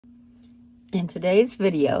In today's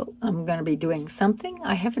video, I'm going to be doing something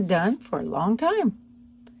I haven't done for a long time.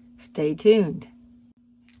 Stay tuned.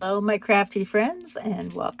 Hello, my crafty friends,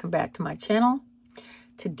 and welcome back to my channel.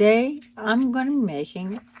 Today, I'm going to be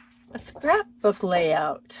making a scrapbook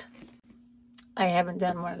layout. I haven't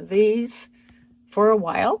done one of these for a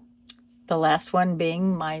while. The last one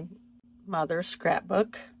being my mother's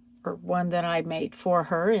scrapbook, or one that I made for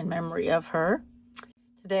her in memory of her.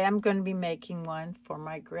 Today, I'm going to be making one for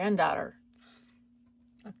my granddaughter.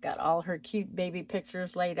 I've got all her cute baby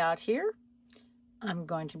pictures laid out here. I'm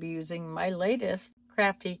going to be using my latest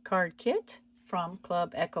crafty card kit from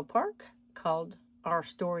Club Echo Park called Our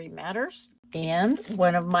Story Matters. And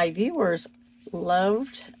one of my viewers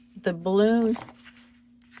loved the balloon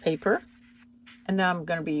paper, and now I'm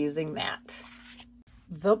going to be using that.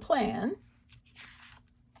 The plan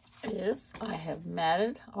is I have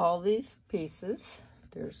matted all these pieces.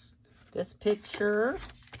 There's this picture,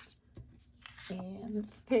 and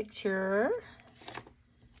this picture,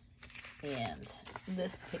 and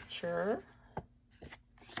this picture,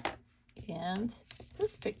 and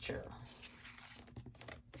this picture.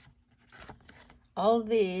 All of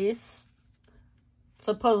these,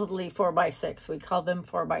 supposedly 4x6, we call them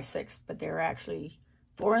 4x6, but they're actually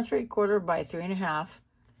 4 3/4 by 3 1/2.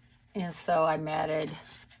 And so I matted,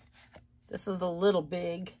 this is a little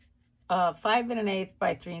big, 5 1/8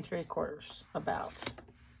 by 3 3/4, about,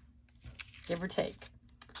 give or take.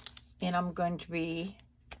 And I'm going to be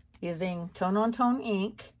using tone-on-tone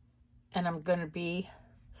ink, and I'm going to be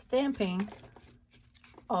stamping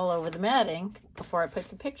all over the matting before I put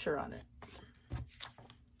the picture on it.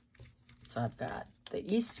 So I've got the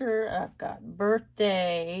Easter, I've got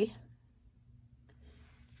birthday,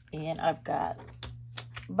 and I've got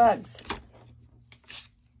bugs.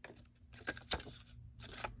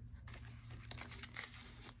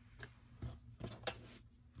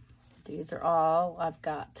 These are all, I've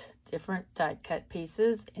got different die cut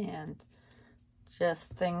pieces and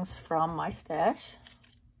just things from my stash.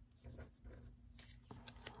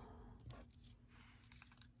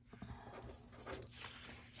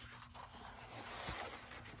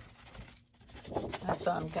 And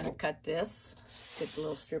so I'm going to cut this, get the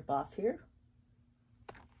little strip off here.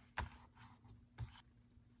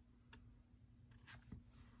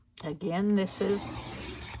 Again, this is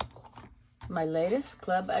my latest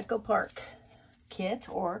Club Echo Park kit,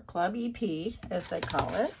 or Club EP as they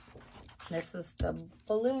call it. This is the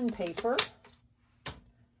balloon paper.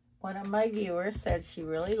 One of my viewers said she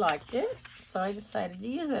really liked it, so I decided to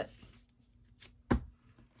use it.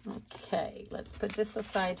 Okay, let's put this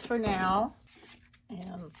aside for now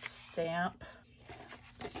and stamp.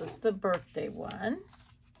 This is the birthday one.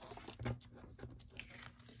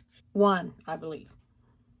 I believe.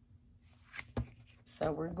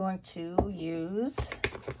 So we're going to use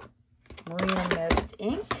Marina Mist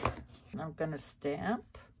ink. And I'm going to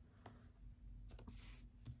stamp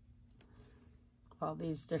all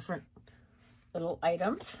these different little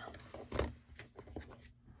items.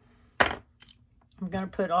 I'm going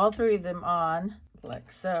to put all 3 of them on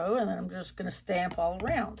like so, and then I'm just going to stamp all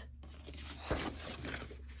around.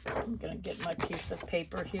 I'm going to get my piece of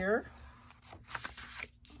paper here.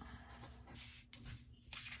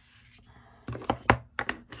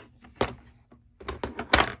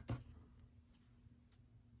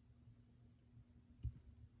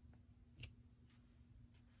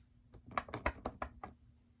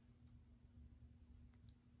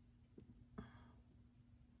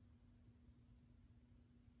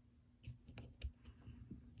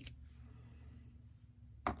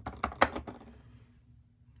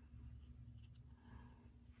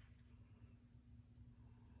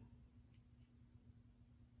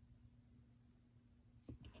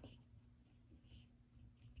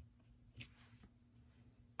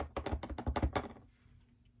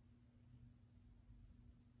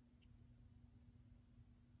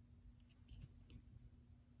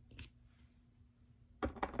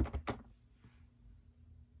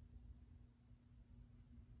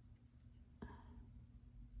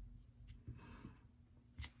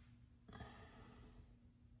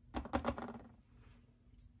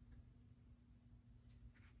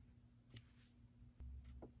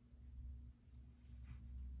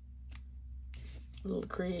 A little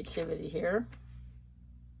creativity here.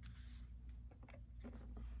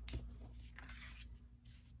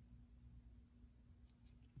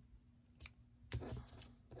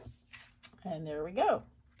 And there we go.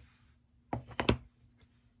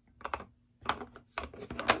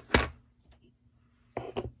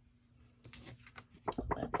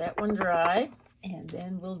 Let that one dry, and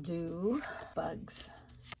then we'll do bugs.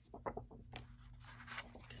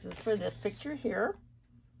 This is for this picture here.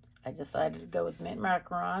 I decided to go with mint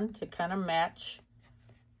macaron to kind of match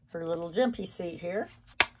her little jumpy seat here.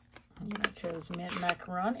 And I chose mint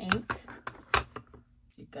macaron ink.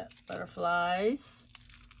 You've got butterflies,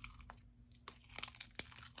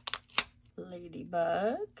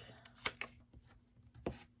 ladybug,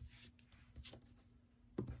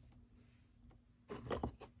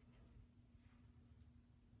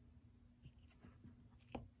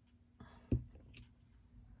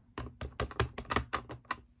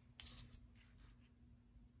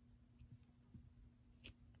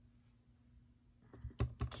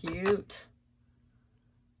 cute.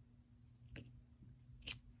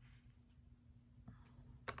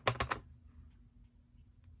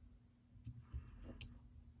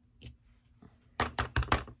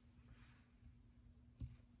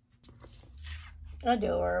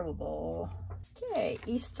 Adorable. Okay,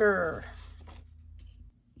 Easter.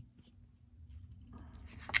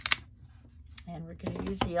 And we're going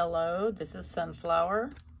to use yellow. This is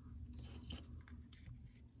sunflower.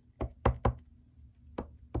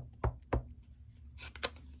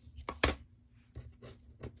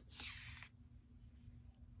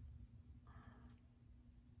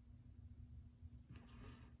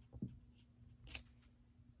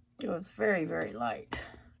 It was very, very light.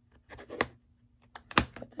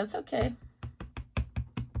 But that's okay.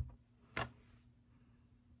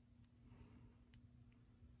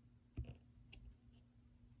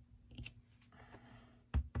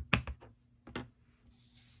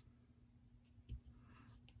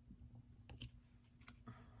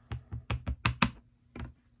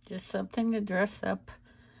 Just something to dress up.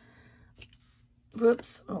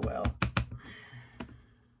 Whoops, oh well.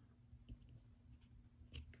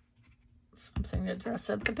 Something to dress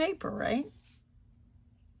up the paper, right?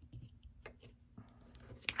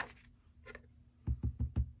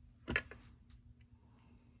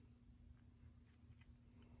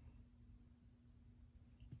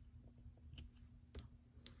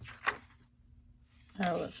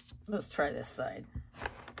 Oh, let's try this side.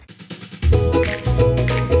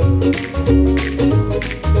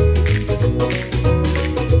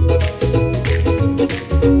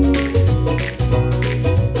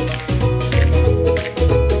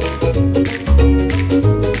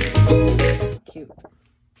 Cute.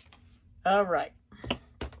 All right.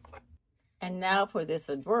 And now for this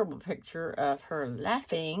adorable picture of her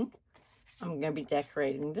laughing, I'm going to be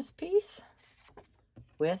decorating this piece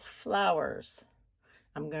with flowers.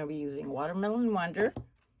 I'm going to be using Watermelon Wonder.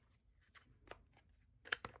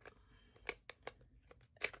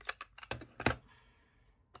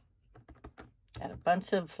 Got a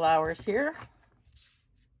bunch of flowers here.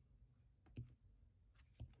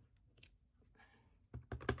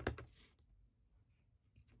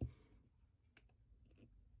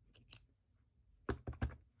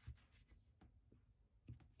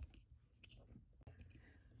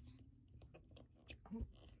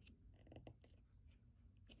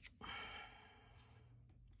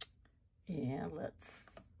 And let's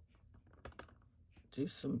do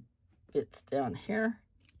some bits down here.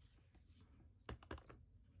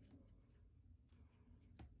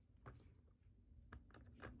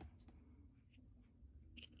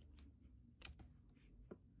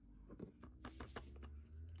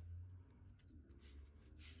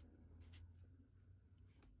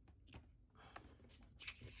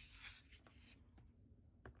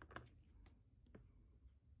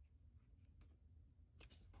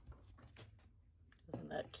 Isn't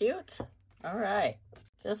that cute? All right,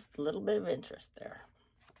 just a little bit of interest there.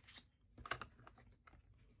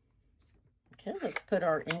 Okay, let's put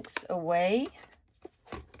our inks away.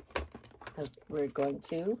 We're going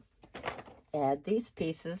to add these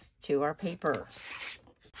pieces to our paper.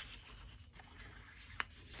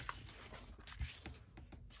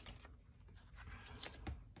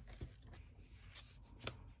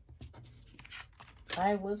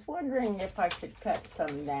 I was wondering if I should cut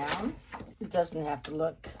some down. It doesn't have to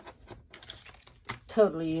look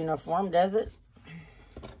totally uniform, does it?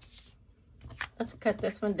 Let's cut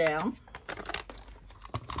this one down.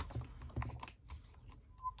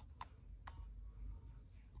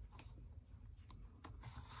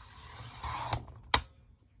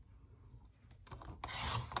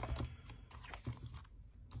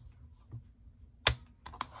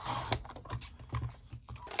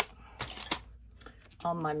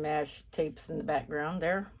 All my mesh tapes in the background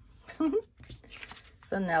there.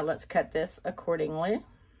 So now let's cut this accordingly.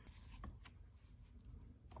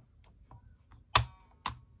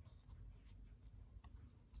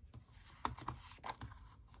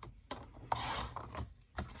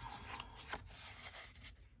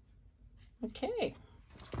 Okay.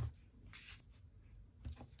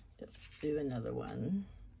 Let's do another one.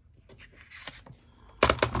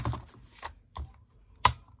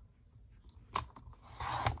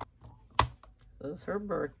 So it was her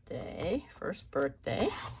birthday, first birthday.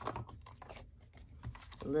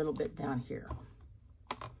 A little bit down here.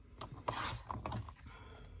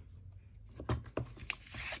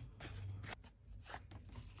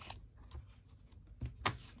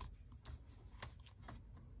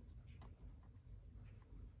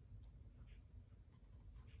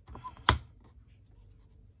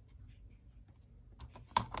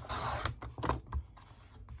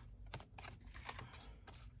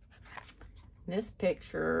 This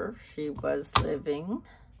picture, she was living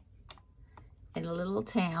in a little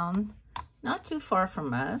town not too far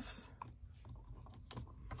from us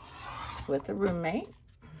with a roommate.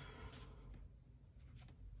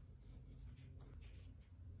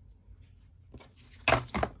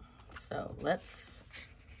 So let's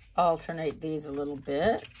alternate these a little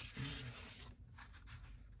bit.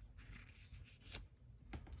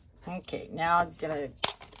 Okay, now I'm gonna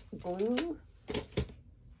glue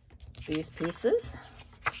these pieces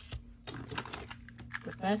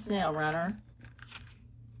with my snail runner.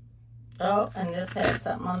 Oh, and this had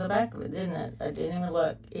something on the back of it, didn't it? I didn't even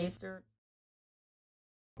look. Easter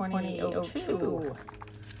 2002.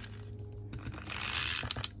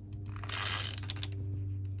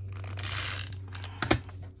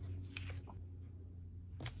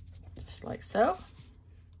 Just like so.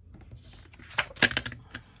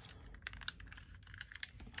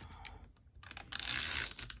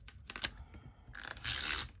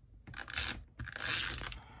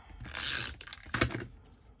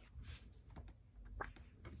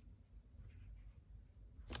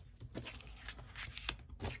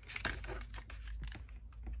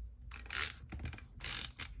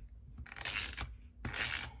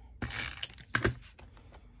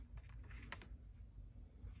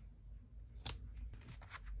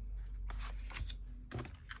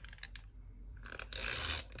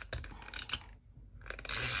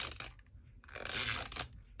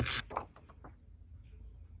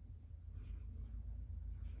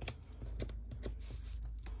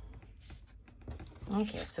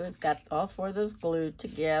 Okay, so we've got all four of those glued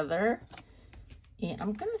together. And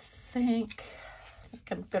I'm gonna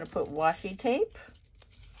I'm gonna put washi tape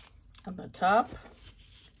on the top,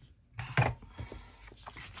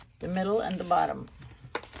 the middle, and the bottom.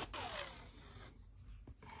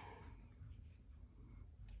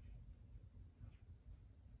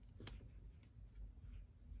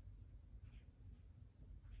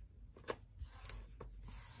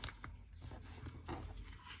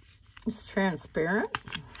 It's transparent.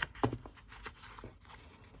 I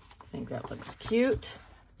think that looks cute.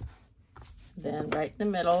 Then right in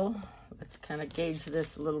the middle, let's kind of gauge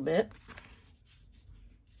this a little bit.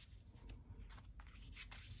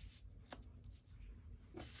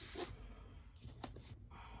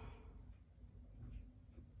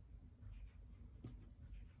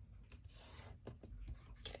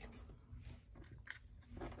 Okay.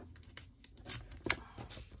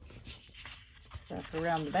 Wrap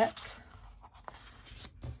around the back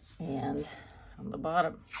and on the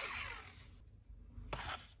bottom.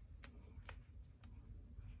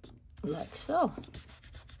 Like so.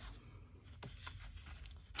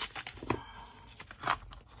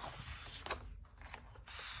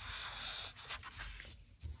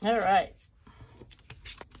 All right.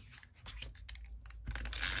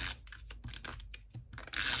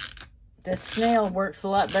 The snail works a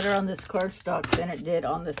lot better on this cardstock than it did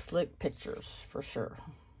on the slick pictures, for sure.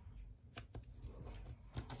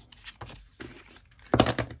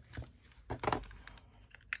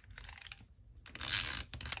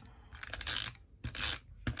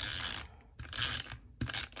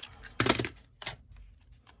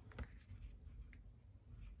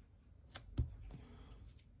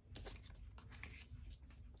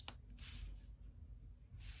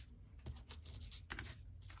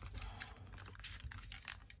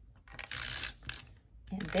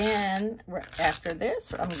 And then after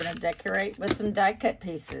this, I'm going to decorate with some die cut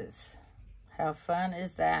pieces. How fun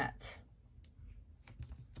is that?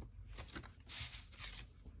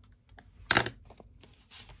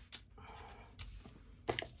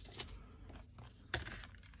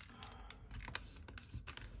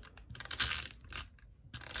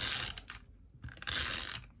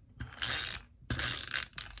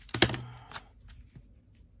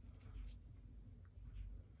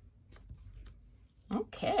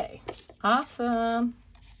 Okay, awesome.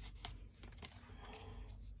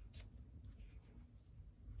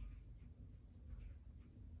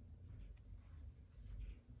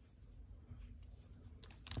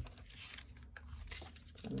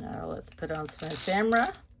 So now let's put on some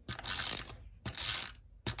ephemera.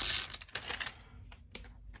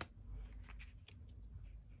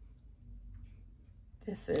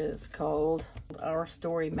 This is called Our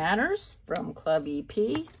Story Matters from Club EP.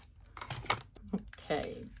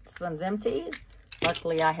 Okay, this one's empty.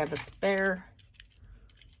 Luckily, I have a spare.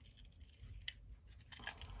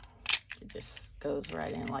 It just goes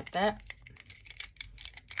right in like that.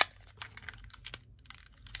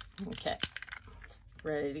 Okay,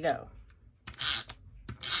 ready to go.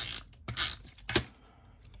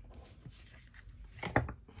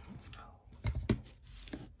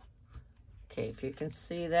 Okay, if you can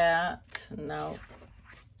see that. No,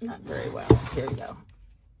 not very well. Here we go.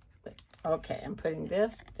 Okay, I'm putting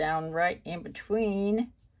this down right in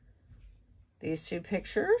between these two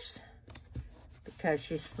pictures because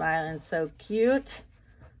she's smiling so cute.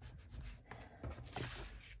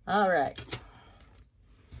 All right.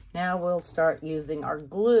 Now we'll start using our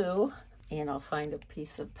glue, and I'll find a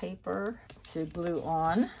piece of paper to glue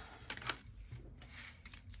on.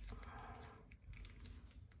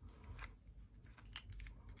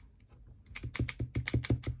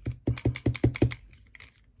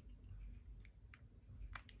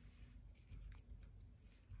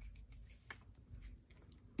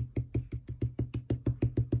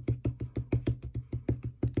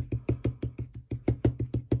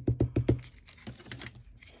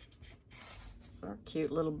 Our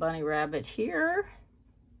cute little bunny rabbit here.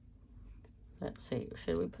 Let's see,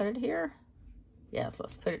 should we put it here? Yes,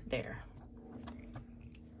 let's put it there.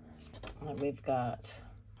 And we've got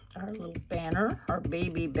our little banner, our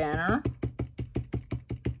baby banner.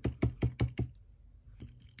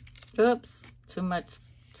 Oops, too much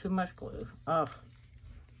glue. Oh,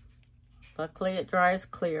 luckily it dries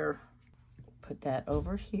clear. Put that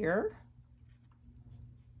over here.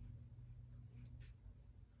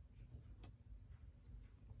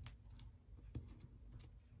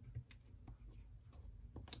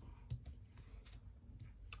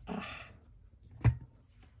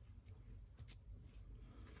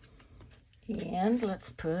 And let's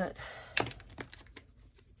put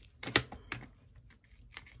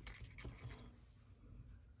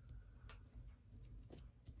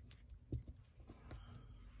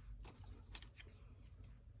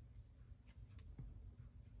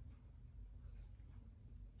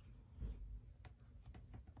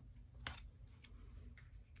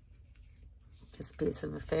this piece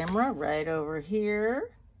of ephemera right over here.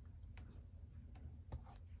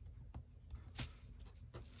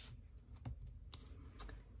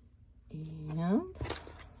 And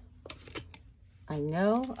I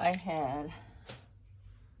know I had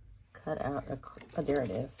cut out oh, there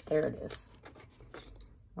it is. There it is.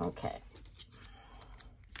 Okay.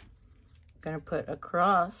 I'm going to put a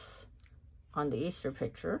cross on the Easter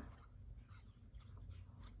picture.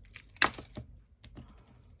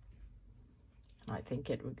 I think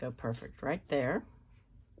it would go perfect right there.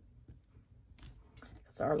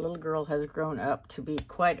 So our little girl has grown up to be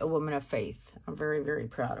quite a woman of faith. I'm very, very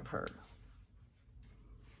proud of her.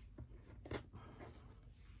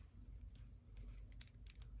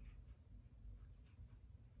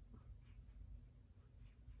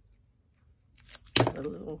 A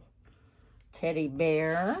little teddy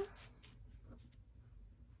bear.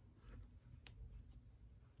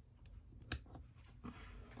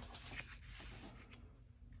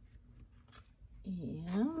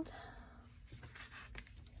 And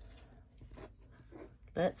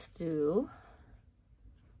let's do,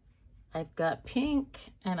 I've got pink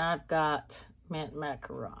and I've got mint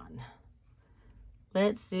macaron.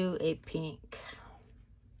 Let's do a pink.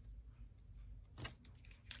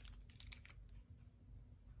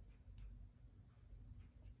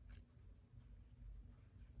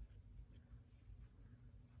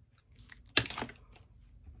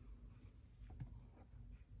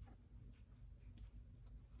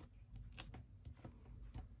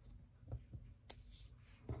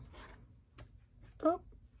 Oh,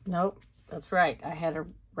 nope, that's right. I had a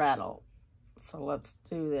rattle. So let's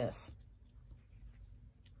do this.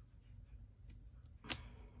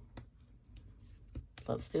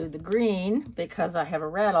 Let's do the green because I have a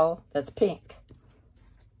rattle that's pink.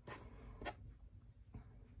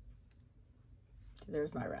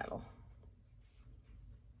 There's my rattle.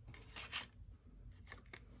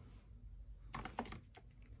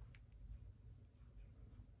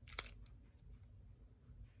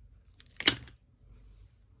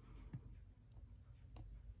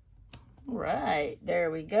 Right, there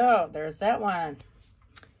we go. There's that one.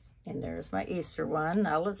 And there's my Easter one.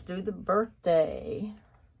 Now let's do the birthday.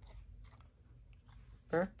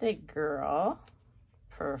 Birthday girl.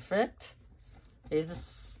 Perfect. This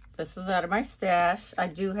is out of my stash. I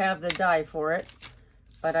do have the die for it,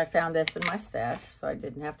 but I found this in my stash, so I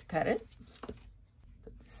didn't have to cut it.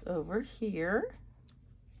 Put this over here.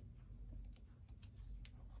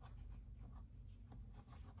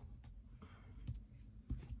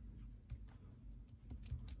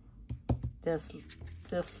 This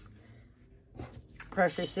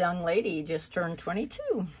precious young lady just turned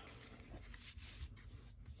 22.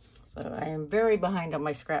 So I am very behind on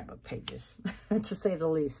my scrapbook pages, to say the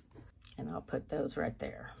least. And I'll put those right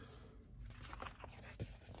there.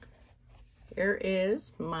 Here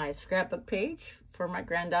is my scrapbook page for my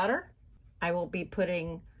granddaughter. I will be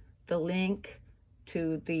putting the link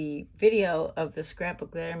to the video of the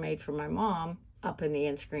scrapbook that I made for my mom up in the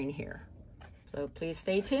end screen here. So please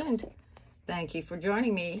stay tuned. Thank you for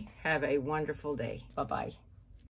joining me. Have a wonderful day. Bye-bye.